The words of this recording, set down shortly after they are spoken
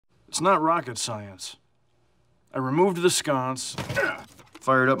It's not rocket science. I removed the sconce,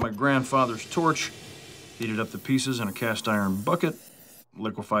 fired up my grandfather's torch, heated up the pieces in a cast iron bucket,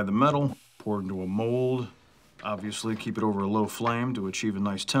 liquefied the metal, poured into a mold, obviously keep it over a low flame to achieve a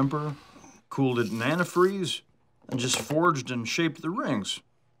nice temper, cooled it in antifreeze, and just forged and shaped the rings.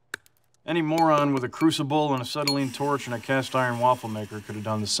 Any moron with a crucible and acetylene torch and a cast iron waffle maker could have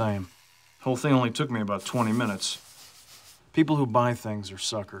done the same. The whole thing only took me about 20 minutes. People who buy things are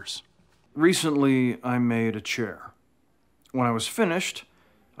suckers. Recently, I made a chair. When I was finished,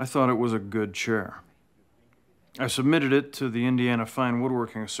 I thought it was a good chair. I submitted it to the Indiana Fine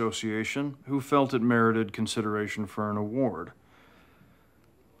Woodworking Association, who felt it merited consideration for an award.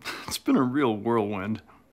 It's been a real whirlwind.